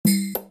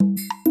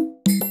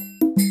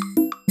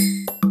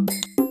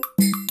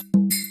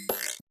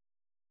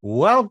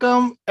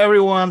Welcome,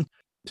 everyone.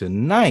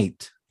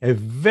 Tonight, a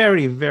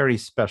very, very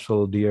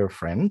special dear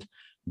friend,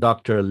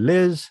 Dr.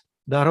 Liz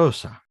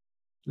daRosa.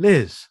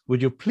 Liz,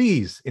 would you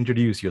please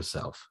introduce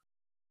yourself?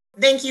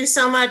 Thank you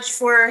so much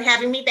for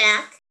having me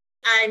back.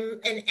 I'm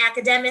an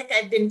academic.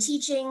 I've been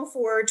teaching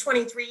for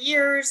 23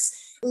 years.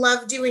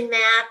 Love doing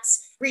that.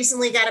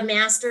 Recently got a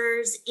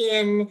master's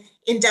in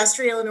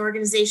industrial and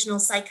organizational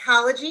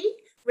psychology,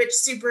 which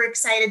super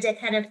excited to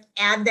kind of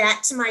add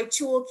that to my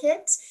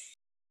toolkit.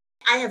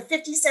 I have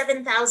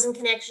 57,000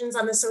 connections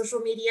on the social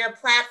media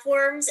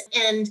platforms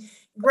and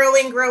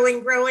growing.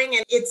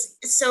 And it's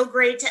so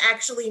great to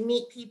actually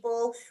meet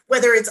people,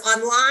 whether it's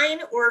online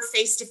or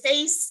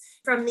face-to-face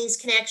from these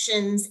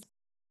connections.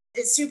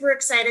 It's super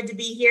excited to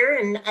be here.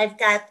 And I've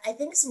got, I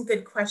think, some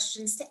good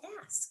questions to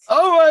ask.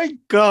 Oh my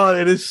God,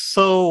 it is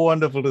so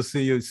wonderful to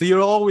see you. So you're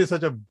always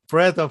such a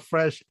breath of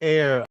fresh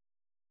air.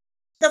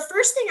 The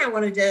first thing I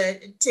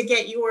wanted to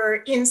get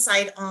your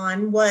insight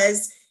on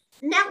was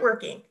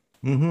networking.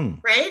 Mm-hmm.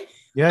 Right?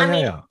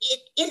 Yeah.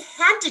 It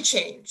had to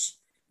change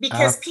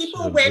because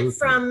people Absolutely. went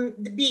from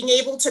being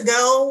able to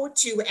go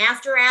to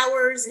after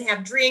hours and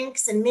have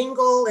drinks and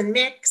mingle and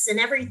mix and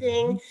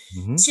everything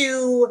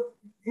to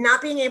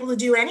not being able to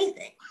do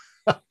anything.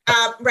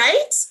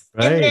 Right?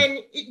 And then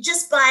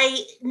just by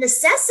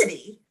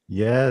necessity.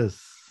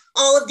 Yes.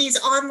 All of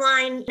these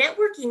online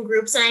networking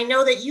groups, and I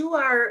know that you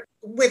are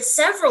with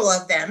several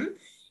of them.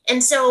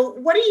 And so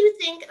what do you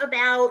think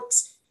about,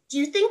 do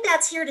you think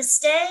that's here to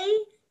stay?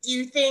 Do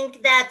you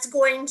think that's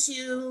going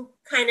to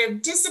kind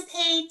of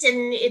dissipate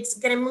and it's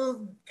going to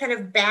move kind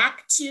of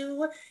back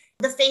to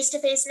the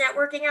face-to-face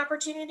networking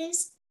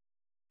opportunities?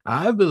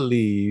 I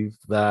believe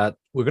that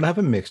we're going to have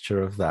a mixture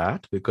of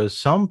that because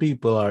some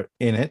people are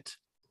in it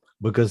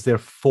because they're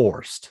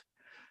forced.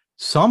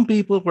 Some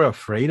people were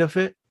afraid of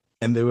it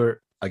and they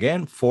were,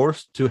 again,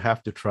 forced to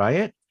have to try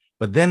it.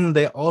 But then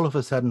they all of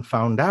a sudden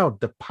found out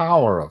the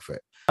power of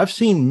it. I've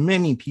seen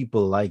many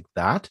people like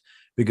that,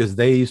 because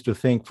they used to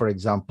think, for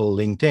example,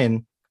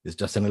 LinkedIn is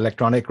just an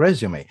electronic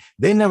resume.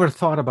 They never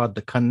thought about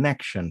the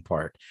connection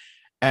part.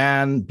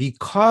 And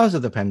because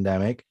of the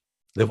pandemic,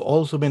 they've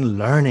also been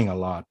learning a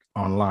lot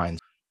online.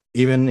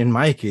 Even in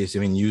my case, I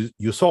mean,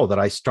 you saw that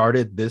I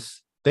started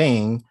this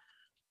thing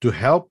to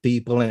help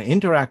people and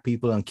interact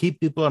people and keep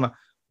people on a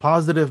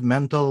positive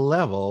mental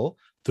level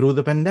through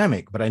the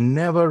pandemic. But I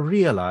never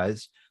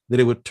realized that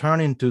it would turn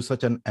into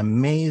such an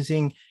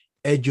amazing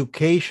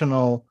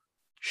educational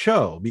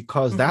show,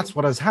 because that's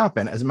what has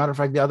happened. As a matter of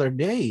fact, the other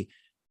day,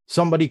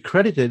 somebody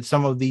credited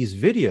some of these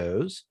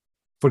videos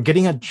for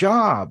getting a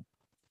job.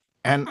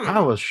 And I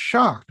was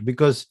shocked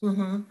because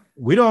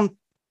we don't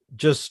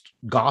just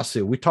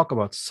gossip. We talk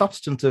about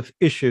substantive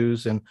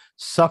issues and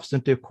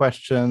substantive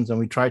questions, and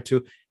we try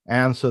to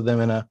answer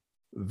them in a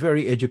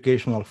very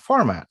educational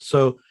format.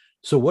 So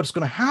what's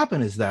going to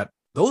happen is that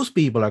those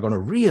people are going to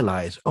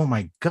realize, oh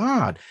my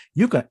God,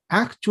 you can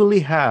actually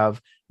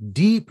have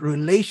deep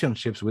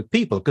relationships with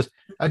people. Because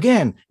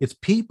again, it's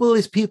people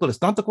is people.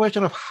 It's not the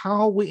question of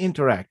how we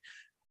interact.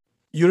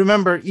 You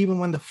remember, even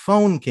when the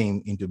phone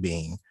came into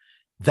being,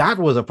 that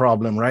was a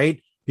problem,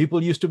 right?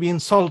 People used to be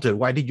insulted.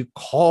 Why did you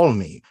call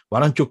me? Why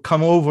don't you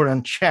come over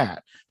and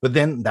chat? But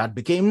then that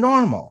became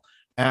normal.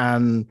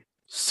 And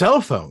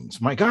cell phones,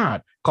 my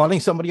God,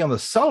 calling somebody on the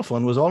cell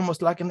phone was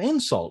almost like an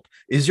insult.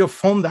 Is your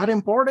phone that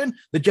important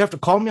that you have to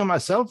call me on my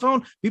cell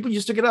phone? People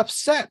used to get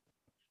upset.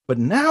 But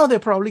now they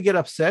probably get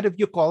upset if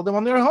you call them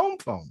on their home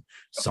phone.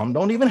 Some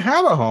don't even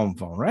have a home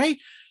phone, right?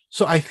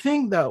 So I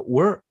think that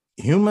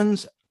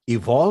humans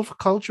evolve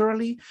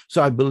culturally.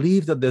 So I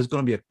believe that there's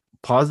going to be a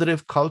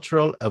positive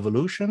cultural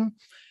evolution.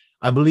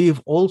 I believe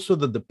also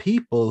that the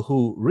people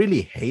who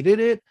really hated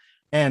it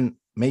and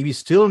maybe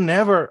still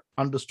never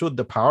understood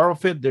the power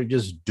of it, they're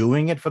just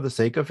doing it for the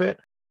sake of it,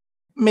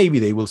 maybe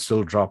they will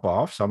still drop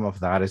off. Some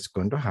of that is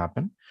going to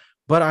happen.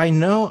 But I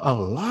know a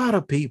lot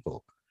of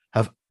people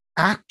have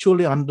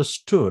actually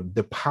understood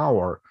the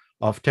power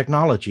of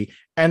technology,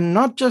 and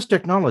not just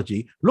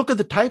technology. Look at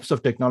the types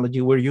of technology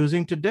we're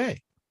using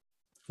today.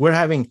 We're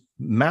having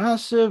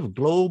massive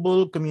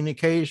global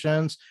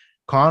communications,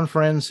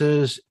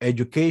 conferences,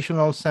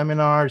 educational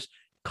seminars,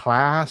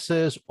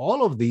 classes,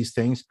 all of these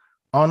things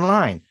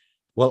online.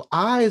 Well,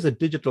 I, as a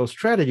digital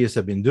strategist,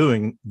 have been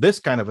doing this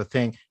kind of a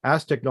thing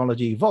as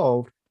technology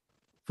evolved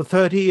for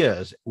 30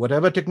 years.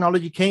 Whatever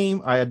technology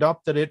came, I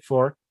adopted it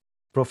for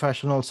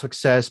professional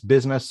success,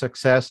 business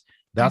success.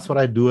 That's what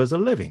I do as a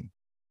living.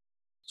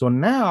 So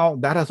now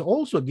that has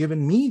also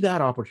given me that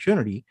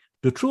opportunity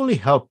to truly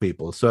help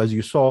people. So as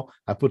you saw,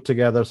 I put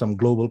together some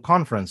global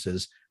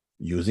conferences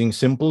using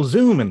simple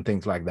Zoom and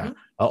things like that.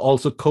 I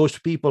also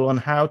coached people on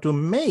how to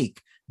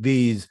make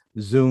these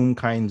Zoom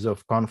kinds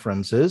of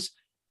conferences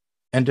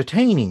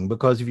entertaining.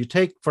 Because if you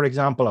take, for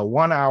example, a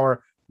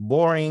 1-hour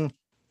boring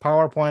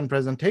PowerPoint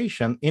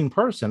presentation in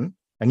person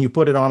and you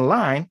put it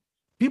online,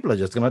 people are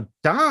just going to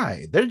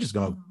die. They're just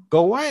going to go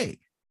away,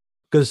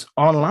 because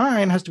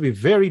online has to be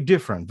very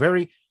different.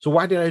 So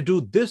why did I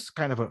do this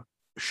kind of a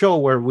show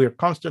where we're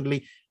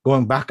constantly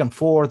going back and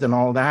forth and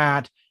all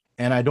that?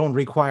 And I don't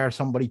require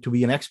somebody to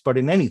be an expert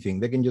in anything.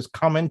 They can just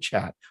come and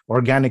chat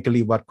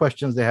organically about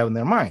questions they have in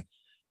their mind,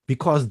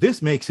 because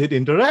this makes it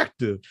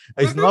interactive.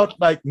 It's Mhm. not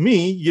like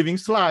me giving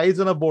slides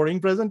on a boring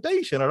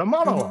presentation or a Mhm.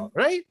 monologue,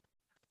 right?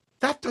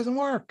 That doesn't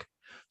work.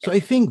 So I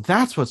think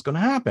that's what's going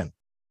to happen.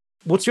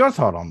 What's your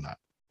thought on that?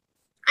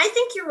 I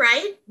think you're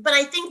right, but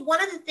I think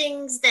one of the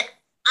things that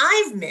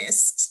I've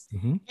missed,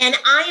 Mm-hmm. and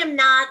I'm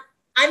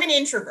an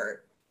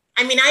introvert.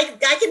 I mean,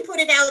 I can put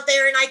it out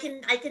there and I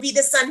can be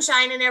the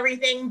sunshine and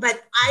everything,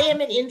 but I am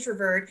an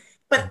introvert,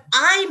 but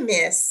I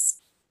miss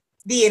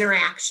the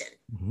interaction,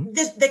 Mm-hmm.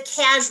 the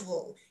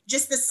casual,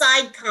 just the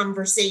side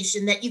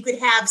conversation that you could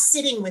have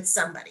sitting with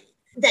somebody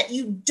that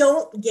you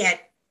don't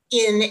get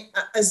in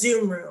a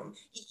Zoom room.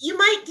 You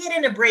might get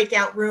in a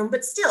breakout room,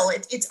 but still,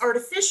 it's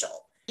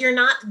artificial. You're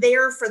not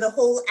there for the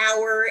whole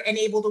hour and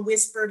able to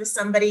whisper to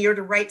somebody or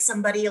to write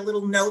somebody a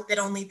little note that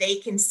only they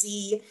can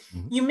see.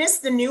 Mm-hmm. You miss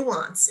the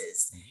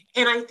nuances.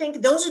 And I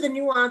think those are the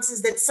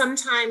nuances that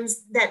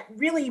sometimes that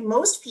really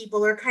most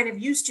people are kind of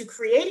used to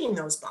creating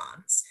those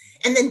bonds.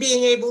 And then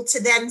being able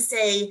to then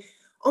say,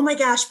 oh my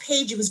gosh,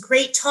 Paige, it was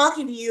great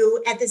talking to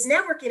you at this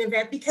networking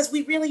event because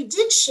we really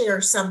did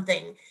share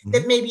something Mm-hmm.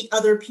 that maybe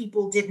other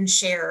people didn't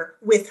share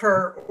with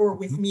her or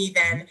with Mm-hmm. me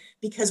then,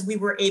 because we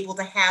were able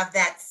to have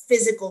that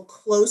physical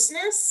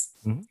closeness.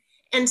 Mm-hmm.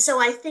 And so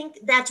I think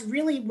that's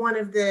really one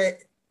of the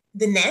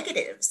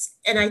negatives,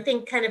 and I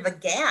think kind of a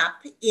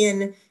gap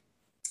in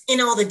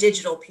all the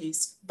digital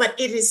piece, but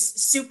it is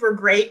super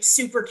great,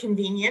 super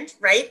convenient,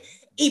 right?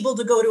 Able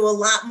to go to a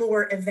lot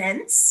more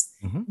events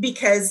Mm-hmm.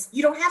 because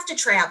you don't have to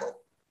travel,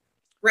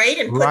 right?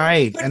 And put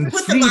Right. put And the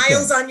put the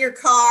miles sleeping. on your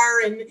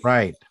car, and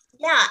Right.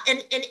 yeah,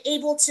 and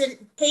able to.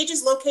 Paige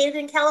is located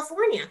in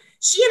California.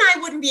 She and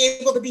I wouldn't be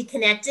able to be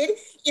connected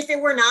if it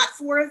were not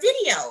for a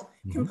video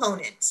Mm-hmm.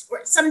 component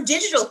or some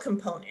digital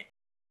component.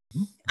 I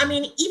Mm-hmm.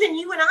 mean, even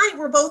you and I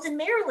were both in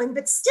Maryland,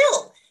 but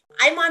still,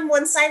 I'm on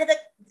one side of the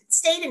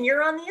state and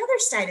you're on the other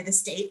side of the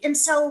state. And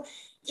so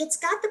it's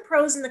got the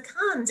pros and the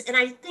cons. And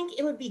I think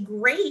it would be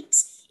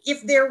great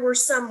if there were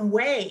some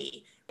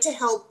way to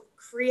help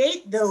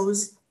create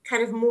those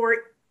kind of more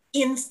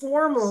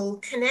informal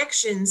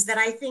connections that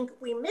I think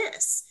we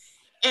miss.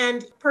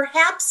 And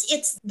perhaps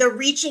it's the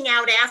reaching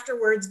out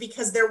afterwards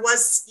because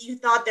you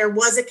thought there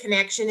was a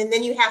connection, and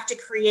then you have to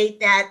create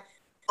that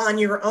on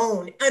your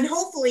own. And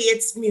hopefully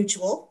it's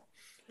mutual,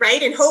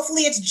 right? And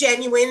hopefully it's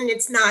genuine and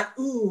it's not,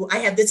 ooh, I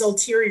have this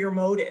ulterior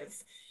motive.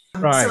 So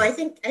Right. I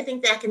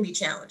think that can be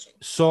challenging.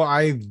 So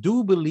I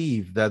do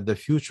believe that the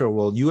future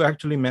will, you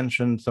actually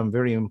mentioned some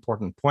very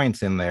important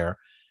points in there.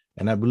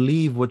 And I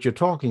believe what you're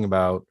talking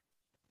about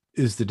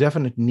is the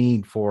definite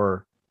need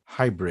for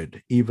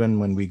hybrid, even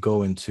when we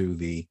go into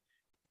the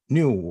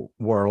new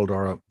world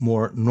or a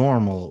more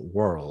normal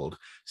world.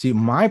 See,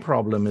 my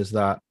problem is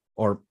that,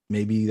 or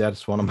maybe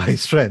that's one of my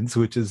strengths,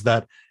 which is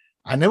that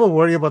I never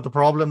worry about the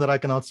problem that I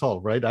cannot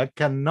solve, right? I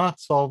cannot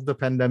solve the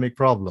pandemic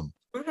problem.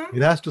 Mm-hmm.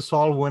 It has to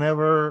solve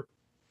whenever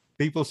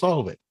people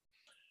solve it.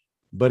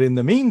 But in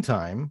the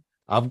meantime,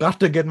 I've got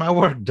to get my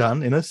work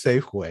done in a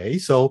safe way.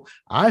 So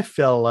I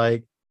felt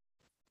like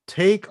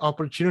take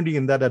opportunity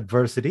in that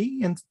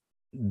adversity and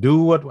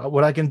do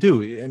what I can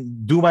do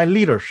and do my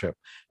leadership.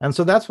 And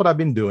so that's what I've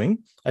been doing.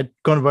 I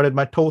converted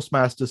my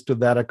Toastmasters to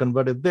that. I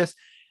converted this.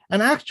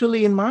 And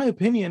actually, in my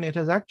opinion, it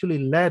has actually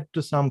led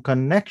to some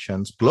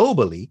connections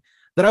globally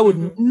that I would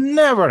Mm-hmm.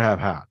 never have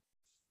had.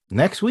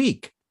 Next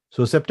week,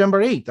 so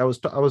September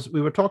 8th,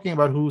 we were talking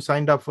about who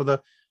signed up for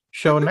the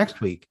show Mm-hmm.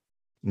 next week.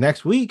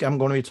 Next week, I'm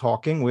going to be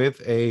talking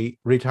with a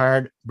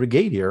retired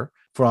brigadier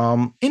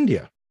from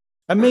India.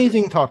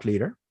 Amazing thought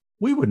leader.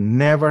 We would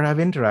never have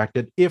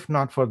interacted if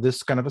not for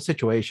this kind of a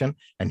situation.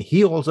 And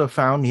he also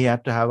found he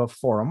had to have a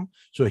forum.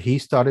 So he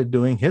started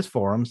doing his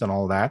forums and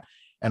all that.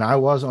 And I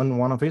was on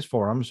one of his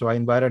forums. So I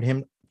invited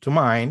him to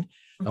mine.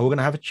 And we're going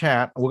to have a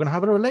chat. We're going to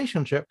have a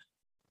relationship.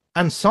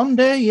 And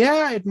someday,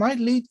 yeah, it might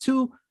lead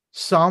to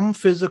some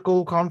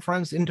physical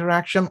conference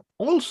interaction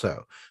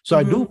also. So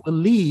I Mm-hmm. do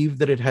believe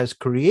that it has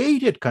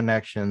created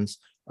connections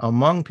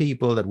among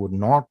people that would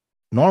not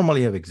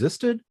normally have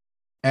existed.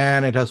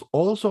 And it has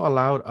also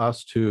allowed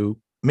us to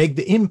make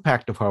the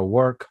impact of our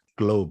work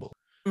global.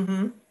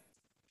 Mm-hmm.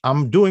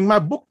 I'm doing my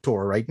book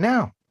tour right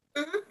now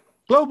Mm-hmm.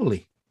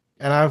 globally.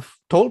 And I've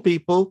told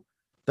people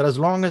that as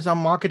long as I'm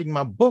marketing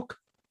my book,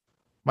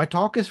 my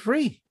talk is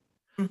free.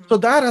 Mm-hmm. So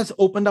that has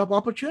opened up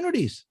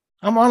opportunities.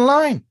 I'm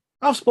online.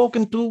 I've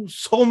spoken to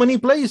so many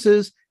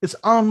places. It's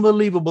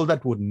unbelievable.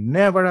 That would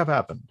never have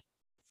happened.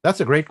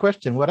 That's a great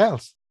question. What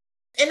else?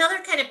 Another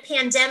kind of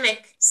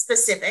pandemic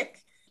specific,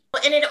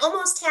 and it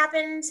almost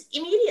happened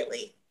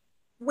immediately,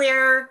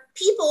 where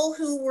people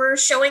who were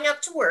showing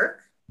up to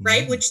work,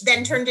 right, Mm-hmm. which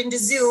then turned into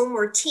Zoom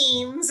or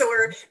Teams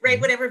or, right,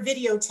 Mm-hmm. whatever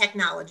video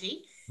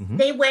technology, Mm-hmm.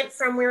 they went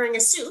from wearing a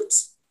suit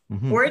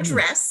or a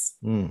dress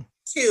Mm-hmm.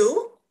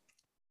 to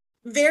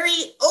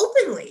very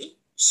openly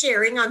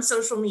sharing on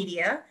social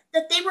media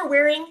that they were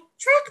wearing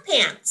track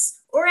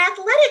pants or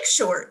athletic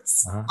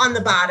shorts Uh-huh. on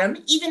the bottom,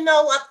 even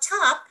though up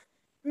top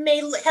may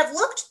have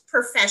looked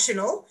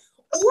professional,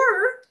 or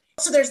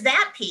So there's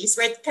that piece,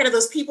 right? Kind of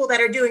those people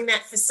that are doing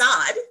that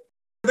facade,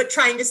 but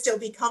trying to still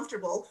be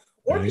comfortable,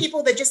 or Right.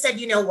 people that just said,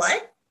 you know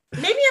what?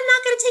 Maybe I'm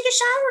not going to take a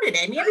shower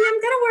today. Maybe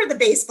I'm going to wear the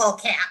baseball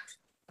cap.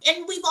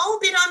 And we've all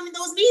been on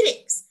those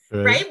meetings,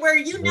 Right. right? Where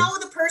you Right. know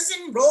the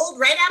person rolled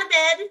right out of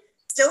bed,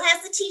 still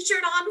has the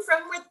t-shirt on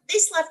from where they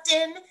slept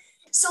in.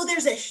 So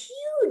there's a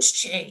huge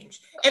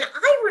change. And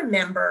I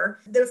remember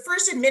the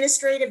first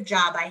administrative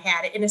job I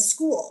had in a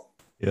school,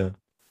 Yeah.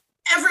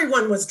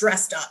 everyone was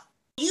dressed up.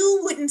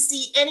 You wouldn't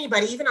see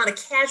anybody, even on a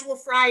casual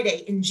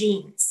Friday, in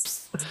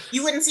jeans.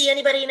 You wouldn't see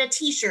anybody in a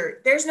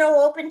t-shirt. There's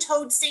no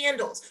open-toed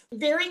sandals.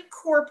 Very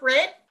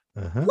corporate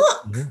Uh-huh.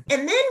 look. Yeah.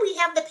 And then we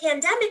have the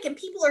pandemic and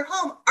people are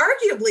home,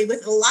 arguably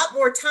with a lot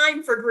more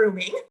time for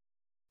grooming,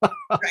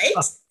 right?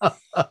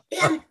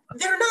 And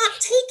they're not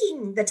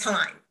taking the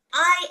time.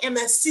 I am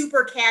a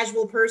super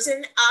casual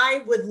person.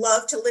 I would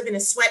love to live in a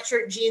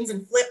sweatshirt, jeans,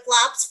 and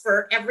flip-flops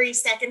for every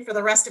second for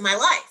the rest of my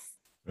life.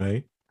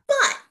 Right.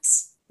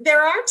 But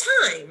there are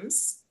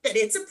times that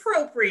it's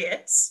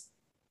appropriate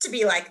to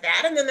be like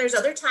that. And then there's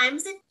other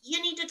times that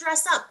you need to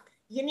dress up.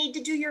 You need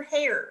to do your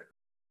hair.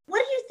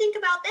 What do you think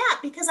about that?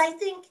 Because I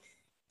think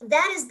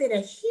that has been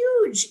a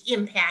huge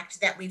impact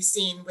that we've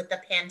seen with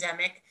the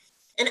pandemic.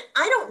 And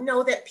I don't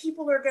know that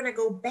people are going to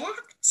go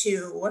back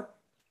to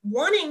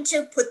wanting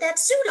to put that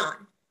suit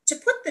on, to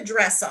put the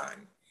dress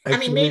on. I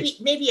mean, Actually,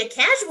 maybe a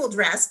casual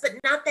dress, but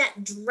not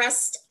that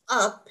dressed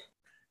up.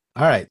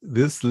 all right.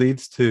 This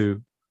leads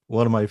to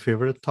one of my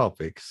favorite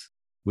topics,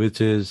 which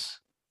is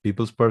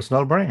people's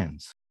personal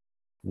brands.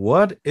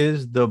 What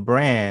is the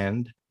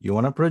brand you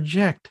want to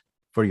project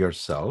for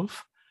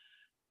yourself?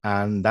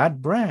 And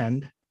that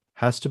brand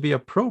has to be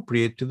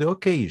appropriate to the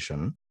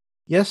occasion.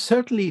 Yes,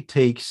 certainly it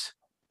takes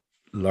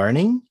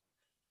learning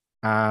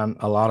and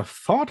a lot of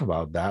thought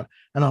about that.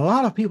 And a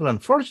lot of people,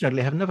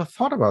 unfortunately, have never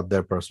thought about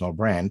their personal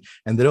brand.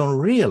 And they don't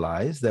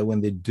realize that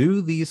when they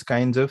do these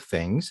kinds of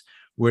things,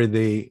 where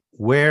they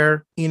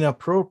wear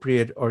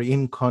inappropriate or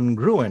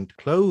incongruent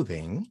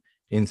clothing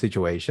in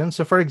situations.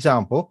 So, for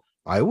example,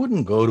 I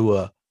wouldn't go to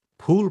a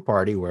pool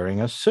party wearing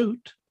a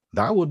suit.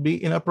 That would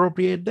be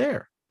inappropriate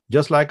there.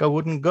 Just like I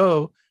wouldn't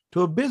go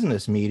to a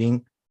business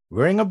meeting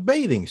wearing a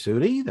bathing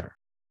suit either.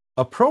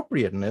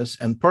 Appropriateness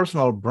and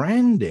personal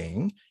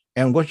branding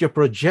and what you're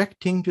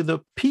projecting to the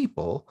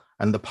people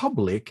and the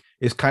public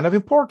is kind of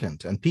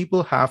important. And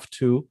people have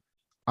to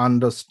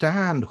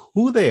understand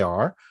who they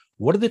are,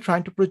 what are they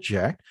trying to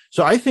project.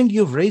 So I think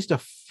you've raised a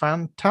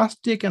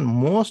fantastic and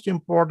most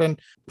important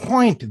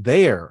point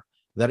there,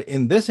 that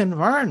in this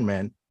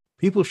environment,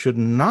 people should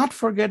not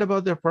forget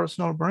about their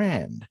personal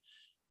brand.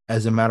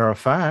 As a matter of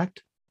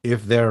fact,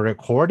 if they're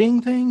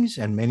recording things,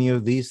 and many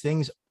of these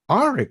things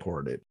are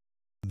recorded,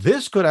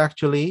 this could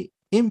actually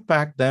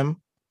impact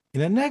them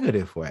in a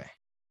negative way.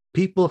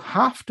 People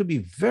have to be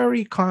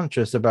very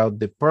conscious about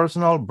the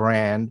personal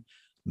brand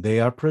they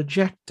are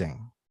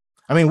projecting.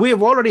 I mean, we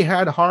have already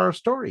had horror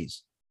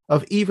stories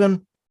of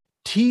even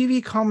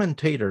TV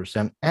commentators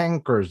and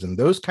anchors and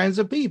those kinds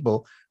of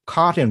people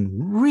caught in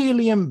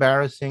really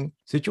embarrassing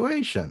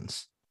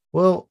situations.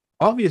 Well,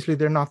 obviously,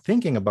 they're not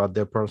thinking about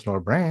their personal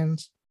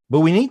brands, but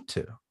we need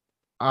to.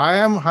 I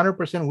am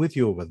 100% with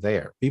you over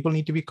there. People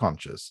need to be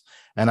conscious,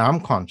 and I'm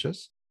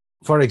conscious.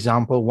 For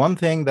example, one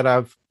thing that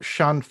I've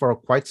shunned for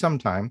quite some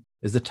time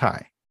is the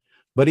tie.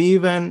 But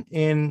even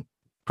in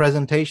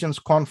presentations,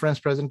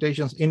 conference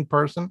presentations in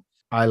person,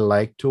 I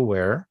like to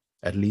wear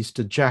at least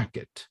a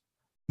jacket,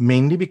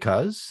 mainly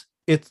because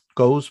it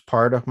goes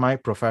part of my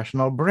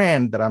professional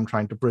brand that I'm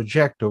trying to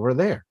project over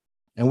there.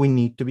 And we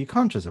need to be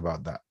conscious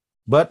about that.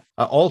 But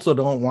I also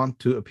don't want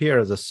to appear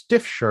as a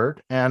stiff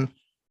shirt and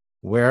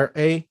wear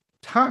a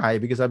tie,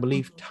 because I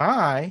believe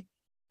tie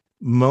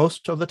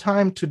most of the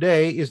time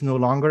today is no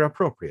longer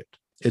appropriate.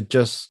 It's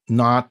just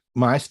not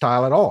my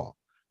style at all,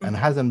 and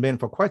hasn't been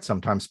for quite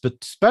some time, but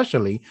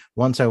especially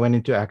once I went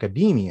into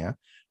academia.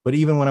 But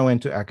even when I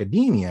went to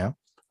academia,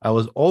 I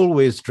was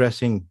always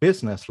dressing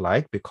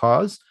business-like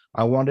because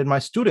I wanted my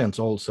students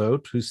also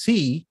to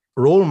see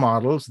role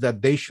models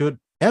that they should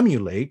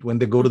emulate when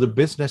they go to the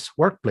business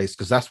workplace,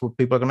 because that's what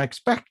people are going to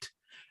expect.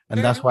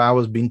 And that's why I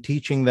was been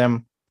teaching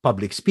them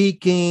public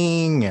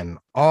speaking and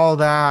all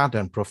that,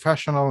 and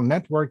professional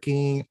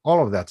networking,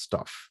 all of that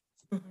stuff.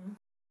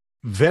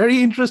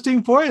 Very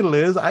interesting point,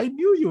 Liz. I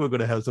knew you were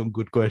going to have some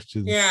good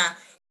questions. Yeah,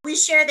 we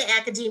share the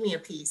academia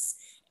piece.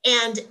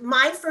 And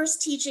my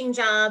first teaching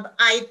job,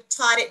 I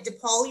taught at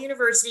DePaul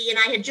University, and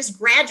I had just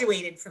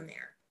graduated from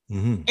there.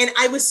 And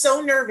I was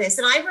so nervous.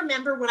 And I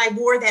remember when I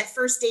wore that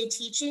first day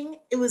teaching,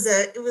 it was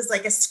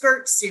like a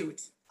skirt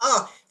suit.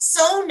 Oh,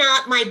 so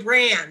not my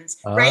brand,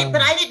 right?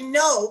 But I didn't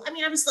know. I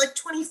mean, I was like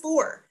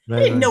 24. I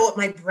didn't know what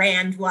my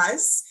brand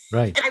was.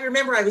 Right. And I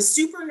remember I was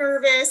super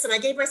nervous, and I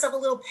gave myself a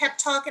little pep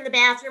talk in the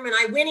bathroom, and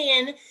I went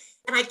in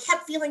and I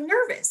kept feeling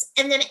nervous.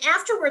 And then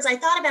afterwards I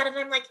thought about it, and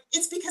I'm like,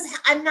 it's because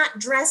I'm not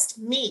dressed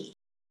me.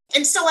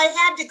 And so I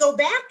had to go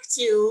back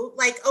to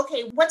like,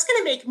 okay, what's going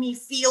to make me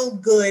feel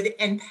good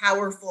and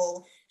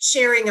powerful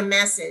sharing a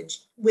message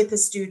with the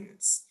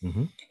students?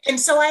 And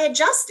so I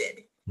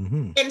adjusted.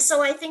 Mhm. And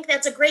so I think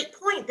that's a great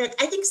point, that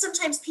I think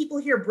sometimes people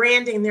hear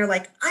branding and they're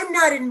like, I'm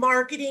not in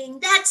marketing.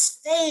 That's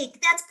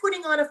fake. That's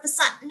putting on a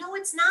facade. No,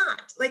 it's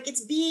not. Like,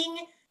 it's being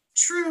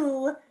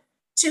true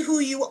to who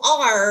you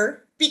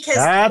are, because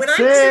when That's I'm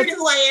true it. to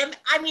who I am,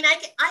 I mean,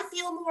 I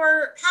feel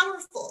more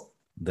powerful.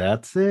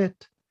 That's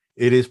it.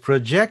 It is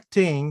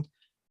projecting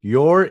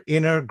your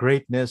inner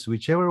greatness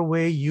whichever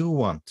way you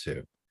want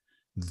to.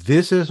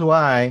 This is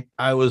why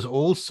I was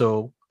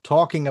also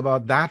talking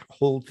about that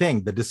whole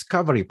thing, the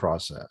discovery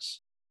process.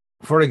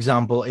 For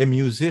example, a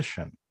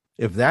musician,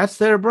 if that's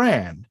their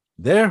brand,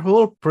 their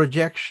whole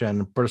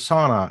projection,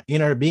 persona,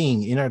 inner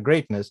being, inner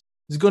greatness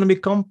is going to be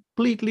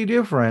completely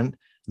different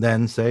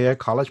than, say, a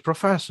college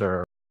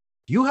professor.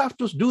 You have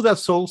to do that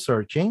soul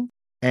searching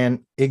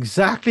and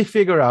exactly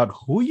figure out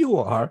who you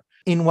are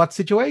in what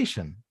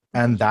situation.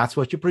 And that's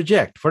what you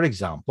project. For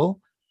example,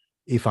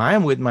 if I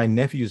am with my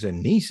nephews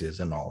and nieces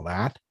and all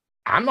that,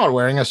 I'm not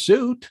wearing a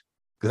suit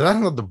because that's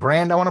not the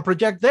brand I want to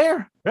project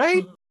there,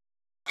 right?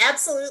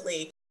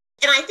 Absolutely.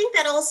 And I think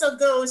that also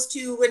goes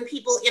to when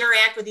people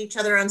interact with each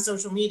other on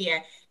social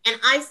media. And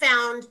I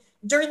found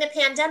during the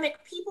pandemic,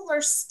 people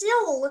are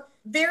still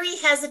very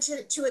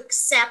hesitant to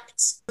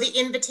accept the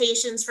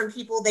invitations from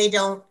people they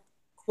don't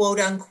quote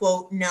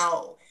unquote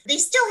know. They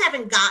still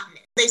haven't gotten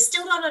it. They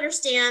still don't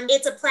understand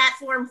it's a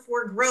platform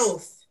for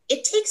growth.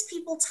 It takes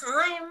people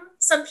time.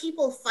 Some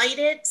people fight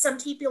it. Some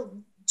people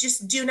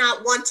just do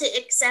not want to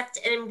accept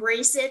and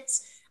embrace it.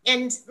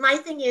 And my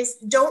thing is,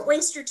 don't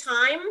waste your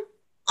time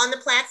on the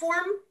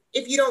platform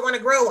if you don't want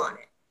to grow on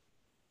it.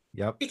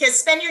 Yep. Because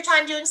spend your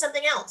time doing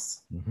something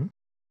else. Mm-hmm.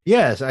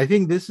 Yes, I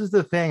think this is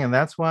the thing. And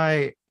that's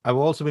why I've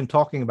also been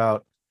talking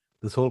about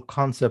this whole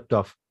concept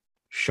of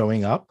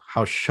showing up,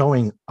 how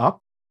showing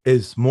up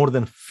is more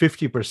than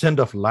 50%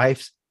 of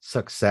life's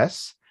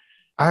success.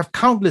 I have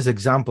countless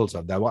examples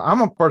of that. Well,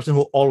 I'm a person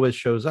who always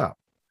shows up.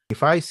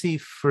 If I see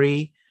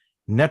free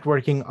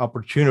networking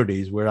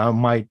opportunities where I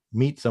might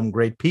meet some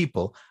great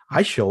people,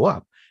 I show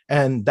up.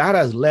 And that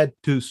has led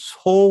to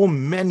so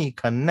many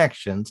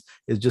connections.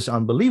 It's just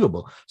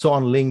unbelievable. So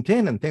on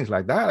LinkedIn and things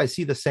like that, I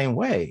see the same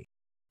way.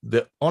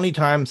 The only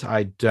times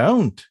I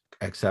don't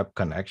accept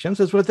connections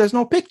is when there's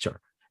no picture.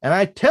 And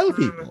I tell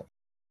people,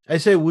 I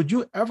say, would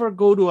you ever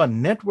go to a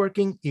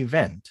networking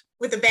event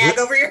with a bag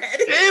over your head?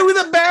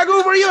 With a bag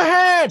over your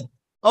head.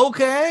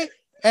 Okay.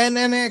 And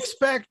then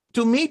expect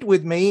to meet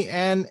with me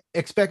and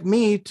expect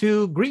me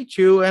to greet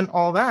you and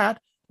all that.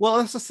 Well,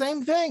 it's the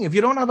same thing. If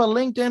you don't have a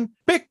LinkedIn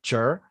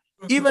picture,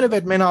 even if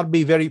it may not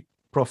be very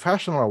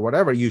professional or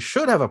whatever, you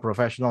should have a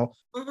professional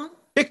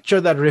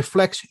picture that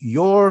reflects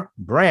your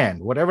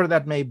brand, whatever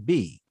that may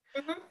be.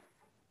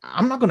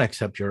 I'm not going to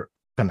accept your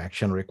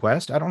connection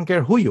request. I don't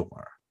care who you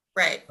are.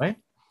 Right.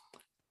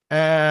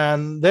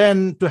 And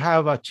then to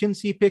have a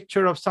chintzy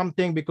picture of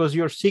something because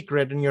you're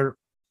secret and your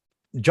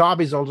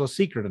job is also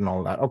secret and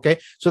all that. Okay.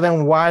 So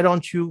then why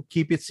don't you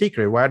keep it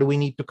secret? Why do we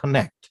need to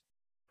connect?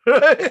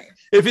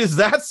 If it's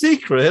that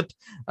secret,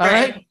 all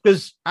right,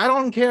 because I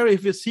don't care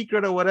if it's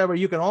secret or whatever,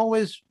 you can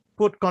always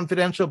put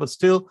confidential, but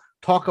still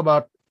talk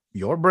about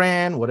your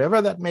brand,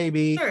 whatever that may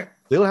be.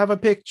 Still have a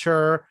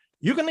picture.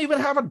 You can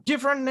even have a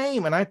different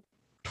name. And I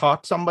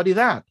taught somebody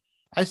that.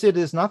 I said,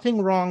 there's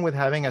nothing wrong with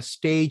having a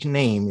stage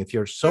name if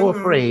you're so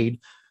afraid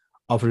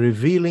of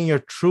revealing your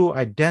true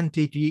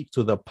identity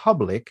to the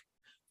public.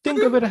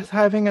 Think of it as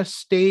having a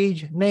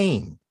stage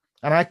name.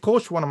 And I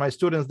coached one of my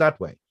students that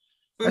way.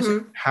 I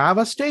said, have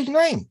a stage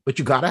name, but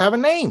you got to have a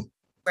name.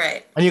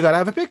 Right. And you got to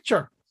have a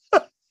picture.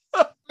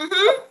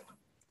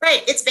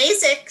 Right. It's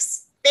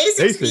basics.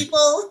 Basics,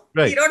 people.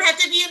 Right. You don't have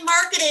to be in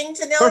marketing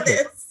to know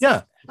this.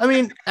 Yeah. I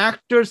mean,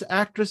 actors,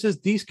 actresses,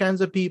 these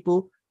kinds of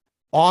people,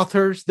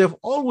 authors, they've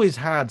always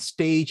had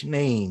stage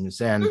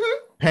names and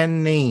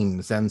pen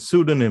names and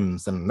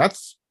pseudonyms, and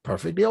that's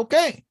perfectly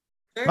okay.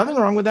 Nothing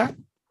wrong with that.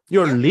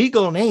 Your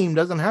legal name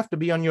doesn't have to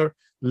be on your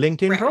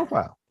LinkedIn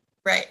profile.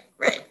 Right.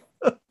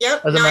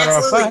 Yep. As a matter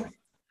of fact,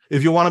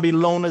 if you want to be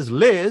known as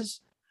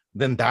Liz,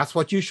 then that's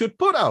what you should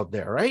put out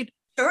there, right?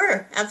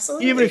 Sure,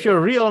 absolutely. Even if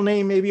your real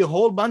name may be a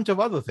whole bunch of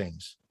other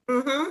things.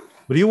 But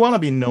you want to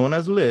be known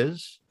as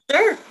Liz.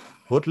 Sure.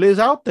 Put Liz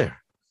out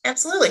there.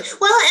 Absolutely.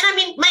 Well, and I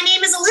mean, my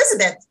name is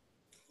Elizabeth.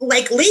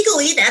 Like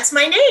legally, that's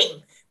my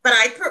name. But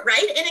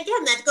right? And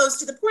again, that goes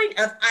to the point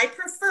of I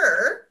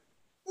prefer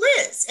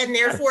Liz. And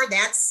therefore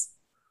that's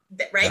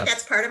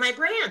part of my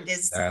brand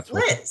is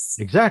Liz.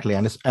 Exactly.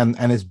 And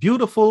it's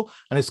beautiful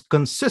and it's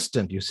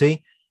consistent, you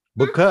see,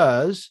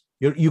 because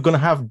you're going to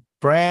have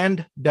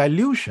brand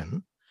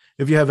dilution.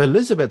 If you have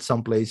Elizabeth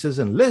some places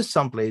and Liz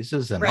some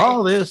places and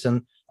all this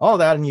and all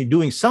that, and you're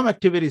doing some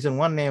activities in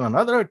one name and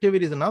other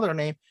activities in another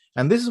name.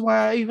 And this is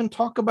why I even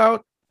talk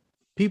about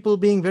people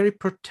being very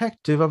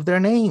protective of their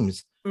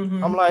names.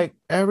 I'm like,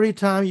 every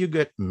time you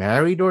get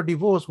married or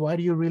divorced, why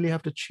do you really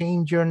have to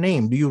change your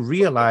name? Do you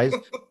realize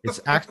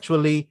it's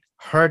actually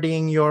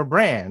hurting your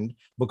brand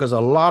because a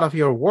lot of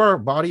your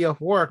body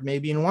of work may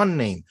be in one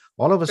name.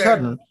 All of a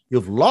sudden,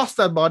 you've lost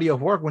that body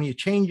of work when you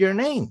change your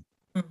name.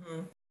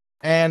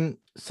 And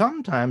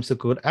sometimes it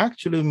could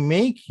actually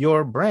make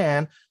your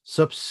brand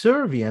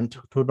subservient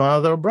to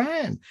another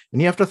brand.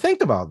 And you have to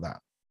think about that.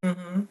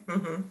 Mm-hmm,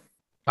 mm-hmm.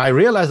 I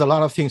realize a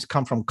lot of things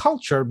come from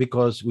culture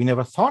because we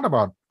never thought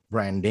about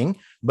branding.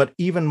 But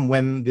even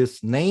when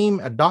this name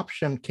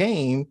adoption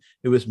came,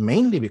 it was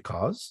mainly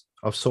because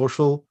of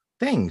social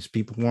things.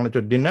 People wanted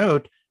to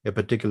denote a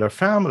particular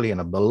family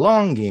and a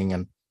belonging,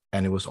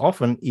 and it was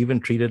often even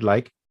treated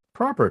like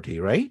property,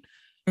 right?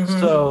 Mm-hmm.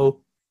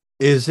 So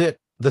is it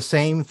the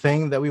same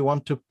thing that we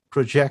want to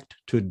project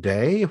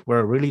today if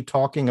we're really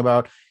talking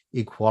about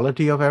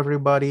equality of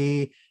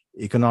everybody,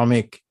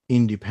 economic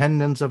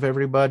independence of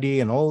everybody,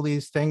 and all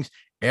these things?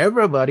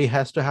 Everybody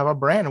has to have a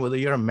brand, whether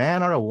you're a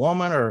man or a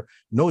woman or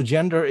no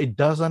gender, it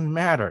doesn't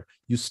matter.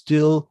 You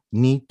still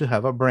need to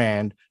have a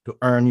brand to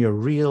earn your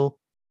real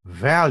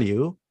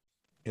value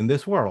in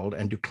this world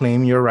and to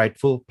claim your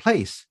rightful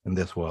place in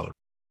this world.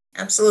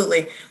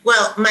 Absolutely.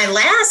 Well, my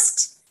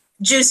last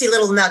juicy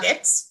little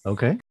nuggets,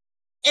 Okay.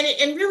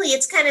 and really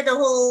it's kind of the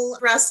whole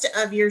thrust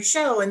of your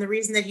show, and the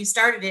reason that you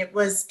started it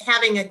was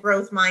having a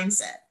growth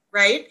mindset,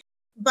 right?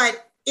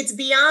 But it's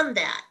beyond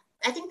that.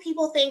 I think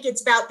people think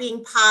it's about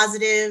being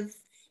positive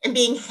and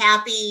being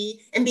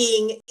happy and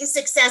being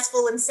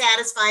successful and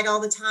satisfied all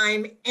the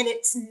time, and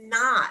it's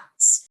not.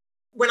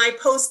 When I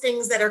post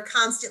things that are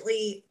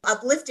constantly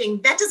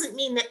uplifting, that doesn't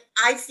mean that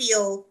I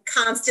feel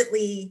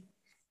constantly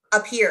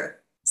up here,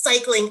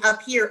 cycling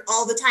up here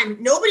all the time.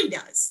 Nobody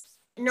does.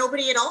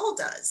 Nobody at all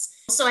does.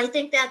 So I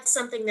think that's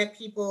something that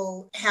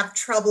people have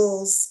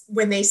troubles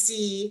when they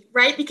see,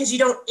 right? Because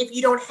if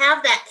you don't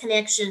have that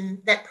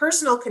connection, that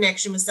personal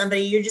connection with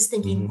somebody, you're just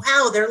thinking, Mhm.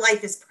 wow, their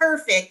life is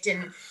perfect,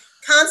 and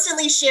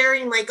constantly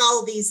sharing like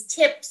all these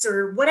tips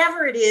or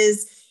whatever it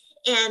is.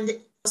 And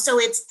so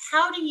it's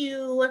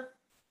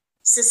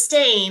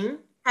sustain,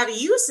 how do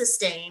you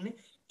sustain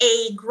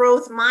a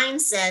growth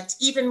mindset,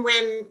 even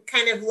when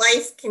kind of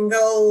life can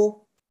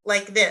go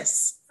like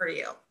this for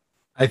you?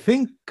 I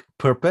think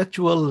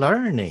perpetual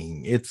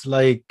learning. It's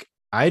like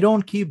I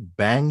don't keep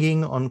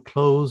banging on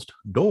closed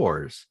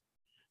doors.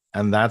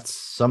 And that's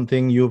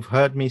something you've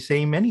heard me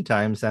say many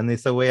times. And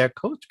it's the way I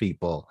coach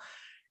people.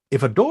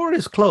 If a door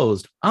is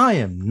closed, I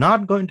am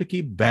not going to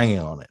keep banging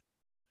on it.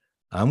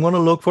 I'm going to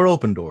look for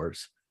open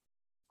doors.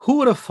 Who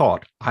would have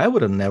thought? I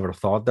would have never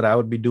thought that I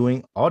would be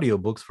doing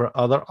audiobooks for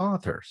other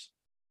authors.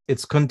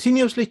 It's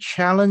continuously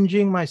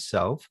challenging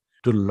myself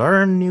to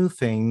learn new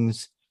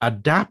things,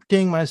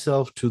 adapting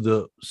myself to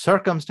the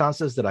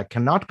circumstances that I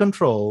cannot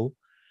control,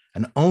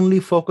 and only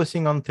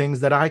focusing on things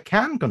that I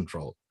can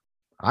control.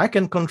 I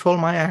can control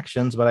my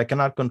actions, but I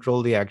cannot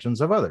control the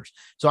actions of others.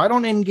 So I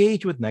don't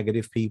engage with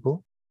negative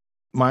people.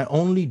 My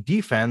only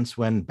defense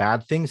when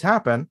bad things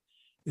happen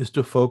is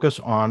to focus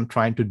on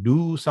trying to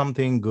do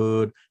something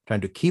good,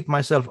 trying to keep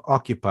myself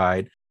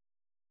occupied.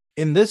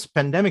 In this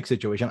pandemic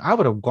situation, I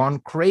would have gone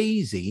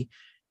crazy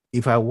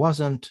if I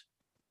wasn't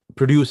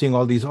producing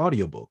all these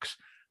audiobooks.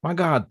 My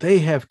God, they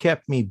have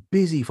kept me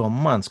busy for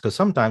months because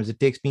sometimes it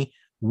takes me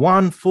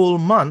one full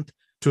month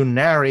to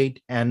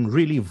narrate and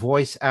really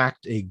voice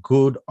act a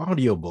good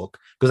audiobook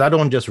because I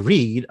don't just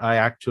read, I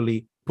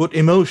actually put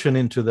emotion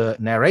into the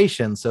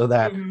narration so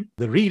that Mm-hmm.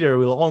 the reader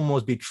will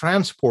almost be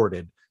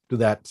transported to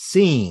that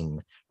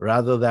scene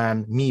rather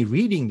than me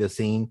reading the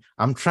scene.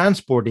 I'm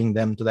transporting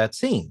them to that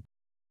scene.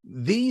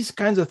 These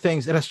kinds of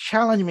things, it has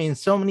challenged me in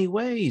so many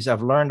ways.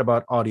 I've learned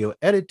about audio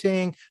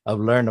editing, I've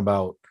learned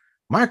about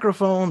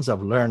microphones,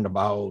 I've learned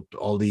about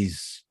all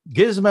these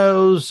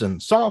gizmos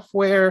and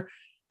software.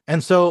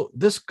 And so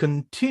this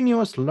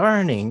continuous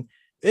learning,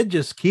 it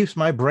just keeps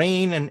my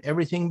brain and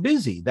everything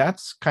busy.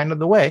 That's kind of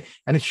the way.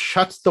 And it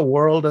shuts the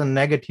world and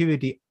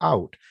negativity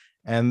out.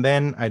 And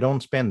then I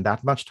don't spend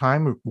that much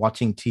time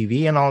watching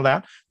TV and all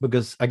that,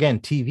 because again,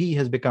 TV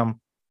has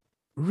become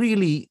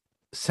really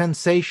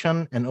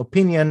sensation and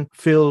opinion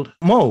filled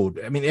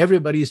mode. I mean,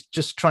 everybody's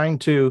just trying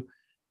to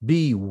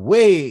be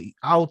way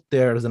out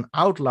there as an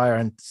outlier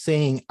and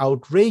saying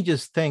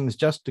outrageous things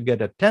just to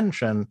get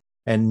attention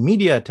and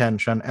media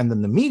attention. And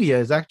then the media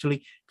is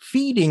actually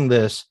feeding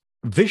this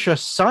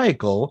vicious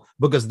cycle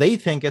because they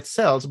think it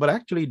sells, but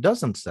actually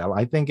doesn't sell.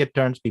 I think it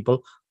turns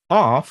people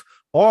off,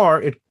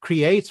 or it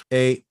creates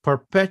a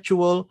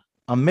perpetual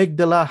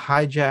amygdala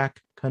hijack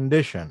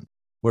condition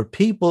where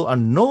people are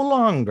no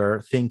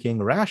longer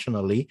thinking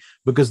rationally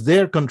because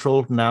they're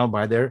controlled now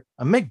by their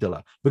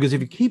amygdala. Because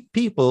if you keep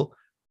people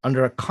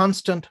under a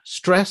constant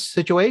stress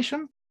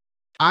situation,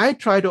 I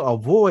try to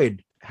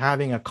avoid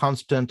having a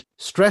constant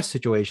stress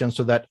situation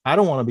so that I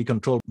don't want to be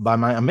controlled by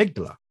my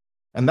amygdala.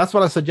 And that's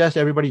what I suggest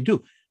everybody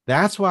do.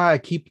 That's why I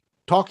keep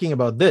talking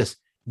about this,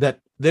 that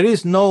there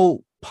is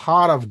no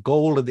pot of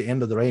gold at the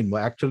end of the rainbow.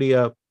 Actually,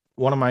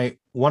 one of my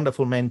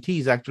wonderful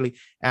mentees actually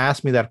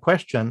asked me that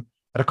question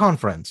at a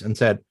conference and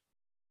said,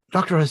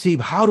 Dr. Hasib,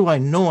 how do I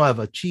know I've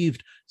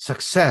achieved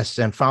success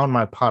and found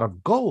my pot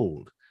of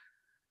gold?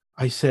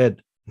 I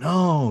said,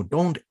 no,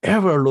 don't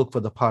ever look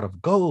for the pot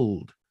of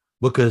gold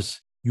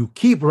because you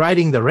keep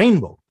riding the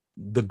rainbow.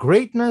 The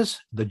greatness,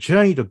 the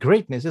journey to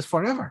greatness is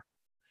forever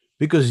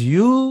because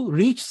you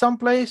reach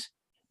someplace,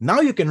 Now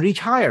you can reach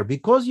higher.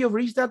 Because you've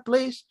reached that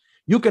place,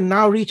 you can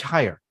now reach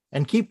higher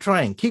and keep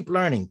trying, keep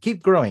learning,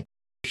 keep growing.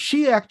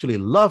 She actually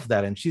loved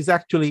that. And she's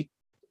actually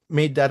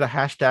made that a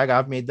hashtag.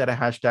 I've made that a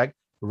hashtag,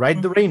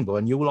 Ride the Rainbow.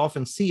 And you will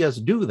often see us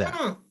do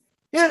that.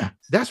 Yeah,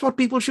 that's what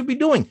people should be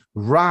doing.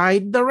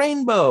 Ride the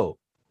rainbow.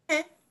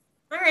 Okay.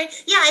 All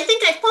right. Yeah, I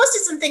think I've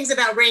posted some things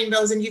about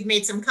rainbows and you've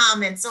made some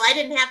comments. So I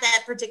didn't have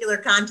that particular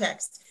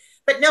context.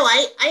 But no,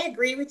 I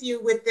agree with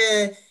you with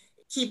the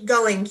keep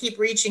going, keep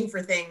reaching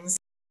for things.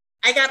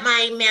 I got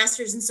my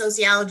master's in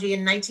sociology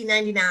in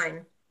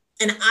 1999,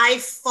 and I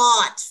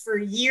fought for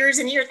years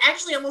and years,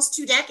 actually almost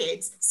 2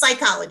 decades,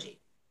 psychology,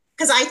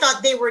 because I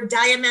thought they were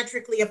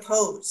diametrically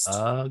opposed.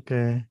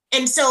 Okay.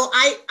 And so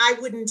I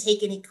wouldn't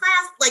take any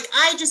class. Like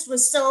I just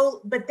was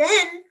so, but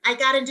then I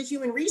got into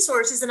human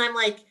resources and I'm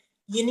like,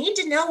 you need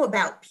to know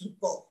about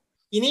people.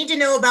 You need to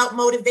know about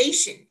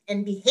motivation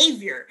and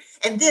behavior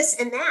and this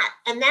and that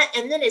and that.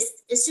 And then as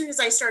soon as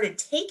I started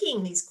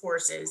taking these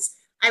courses,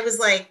 I was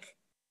like,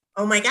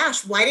 oh my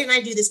gosh, why didn't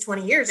I do this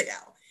 20 years ago?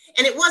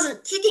 And it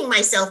wasn't kicking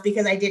myself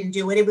because I didn't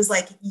do it. It was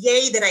like,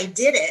 yay, that I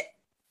did it.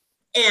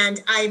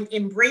 And I'm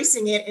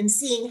embracing it and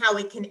seeing how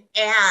it can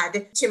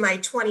add to my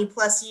 20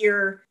 plus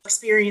year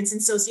experience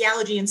in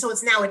sociology. And so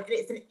it's now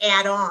it's an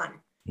add-on.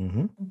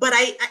 Mm-hmm. But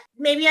I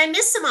maybe I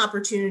missed some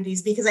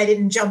opportunities because I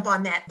didn't jump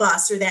on that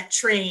bus or that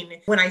train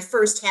when I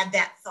first had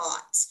that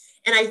thought.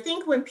 And I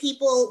think when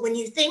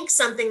you think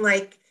something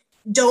like,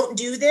 don't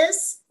do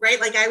this, right?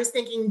 Like I was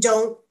thinking,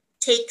 don't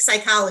take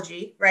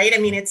psychology, right? I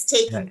mean, it's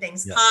taking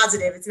things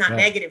positive. It's not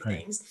negative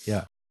things.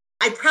 Yeah.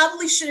 I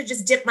probably should have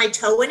just dipped my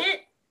toe in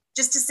it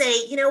just to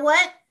say, you know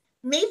what?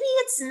 Maybe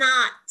it's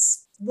not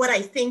what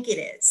I think it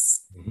is.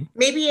 Mm-hmm.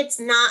 Maybe it's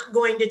not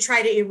going to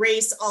try to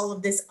erase all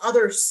of this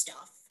other stuff.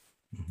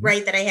 Mm-hmm.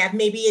 Right, that I have.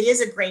 Maybe it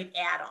is a great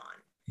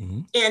add-on. Mm-hmm.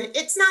 And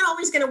it's not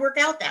always going to work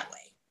out that way,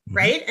 Mm-hmm.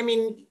 right? I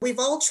mean, we've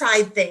all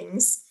tried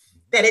things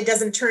that it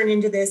doesn't turn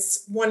into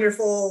this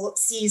wonderful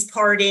seas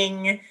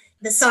parting,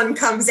 the sun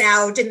comes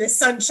out and the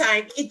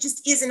sunshine. It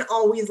just isn't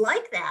always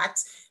like that.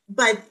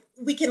 But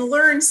we can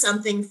learn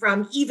something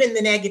from even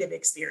the negative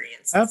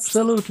experiences.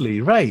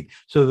 Absolutely right.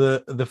 So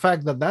the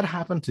fact that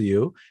happened to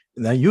you,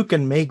 now you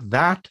can make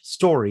that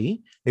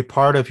story a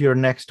part of your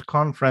next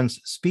conference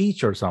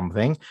speech or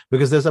something,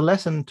 because there's a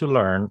lesson to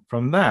learn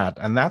from that.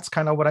 And that's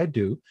kind of what I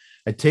do.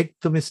 I take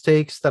the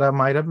mistakes that I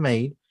might have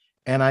made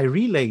and I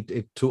relate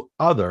it to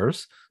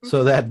others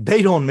so that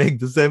they don't make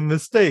the same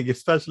mistake,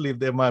 especially if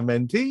they're my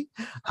mentee.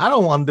 I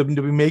don't want them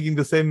to be making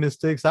the same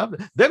mistakes.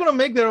 They're going to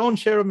make their own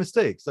share of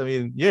mistakes. I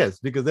mean, yes,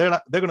 because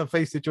they're going to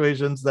face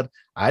situations that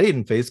I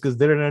didn't face because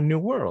they're in a new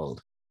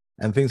world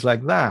and things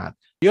like that.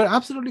 You're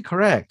absolutely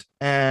correct.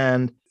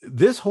 And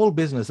this whole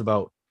business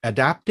about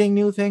adapting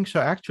new things,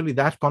 so actually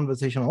that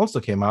conversation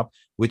also came up,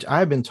 which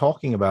I've been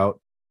talking about.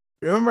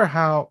 Remember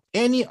how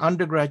any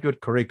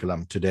undergraduate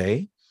curriculum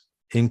today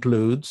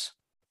includes,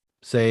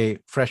 say,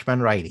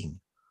 freshman writing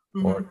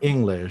or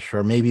English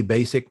or maybe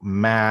basic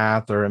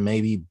math or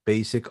maybe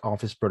basic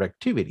office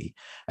productivity.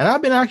 And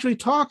I've been actually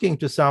talking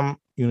to some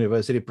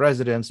university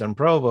presidents and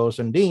provosts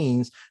and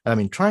deans, and I've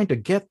been trying to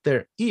get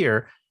their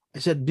ear. I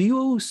said, do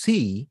you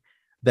see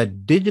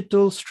that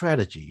digital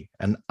strategy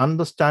and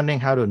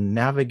understanding how to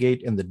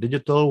navigate in the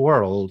digital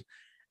world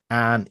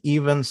and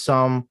even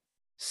some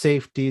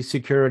safety,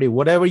 security,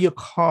 whatever you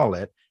call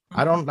it?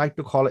 I don't like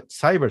to call it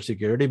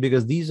cybersecurity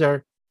because these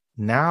have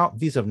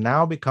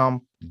now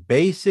become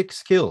basic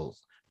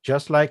skills,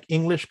 just like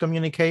English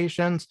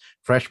communications,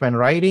 freshman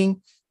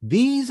writing.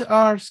 These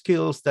are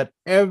skills that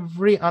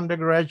every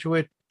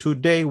undergraduate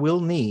today will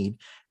need.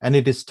 And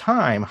it is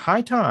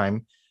high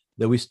time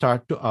that we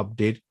start to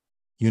update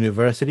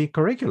university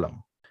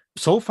curriculum.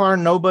 So far,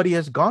 nobody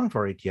has gone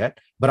for it yet,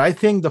 but I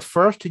think the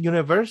first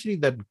university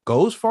that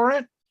goes for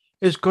it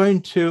is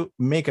going to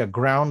make a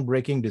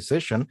groundbreaking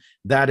decision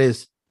that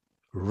is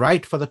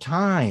right for the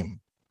time,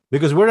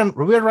 because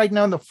we're right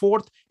now in the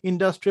fourth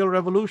industrial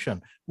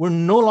revolution. We're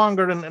no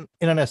longer in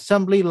an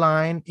assembly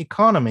line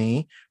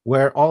economy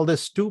where all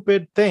these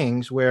stupid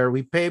things where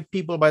we pay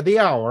people by the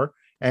hour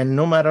and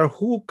no matter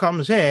who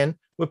comes in,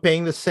 we're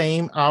paying the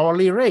same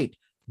hourly rate.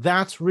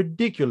 That's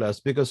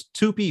ridiculous because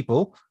two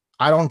people,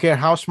 I don't care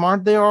how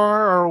smart they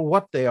are or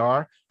what they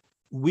are,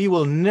 we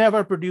will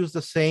never produce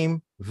the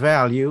same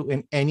value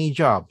in any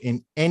job.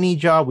 In any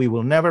job, we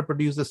will never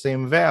produce the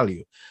same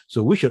value.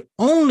 So we should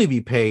only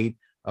be paid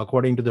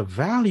according to the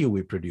value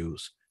we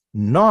produce,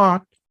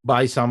 not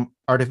by some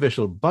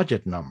artificial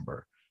budget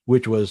number,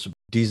 which was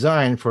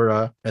designed for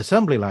an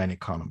assembly line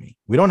economy.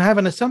 We don't have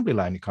an assembly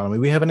line economy.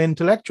 We have an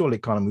intellectual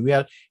economy. We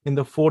are in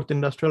the fourth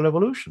industrial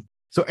revolution.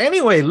 So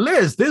anyway,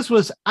 Liz, this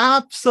was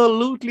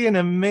absolutely an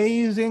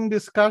amazing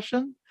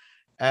discussion.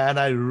 And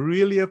I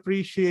really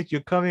appreciate you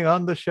coming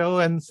on the show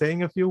and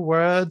saying a few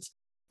words.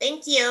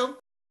 Thank you.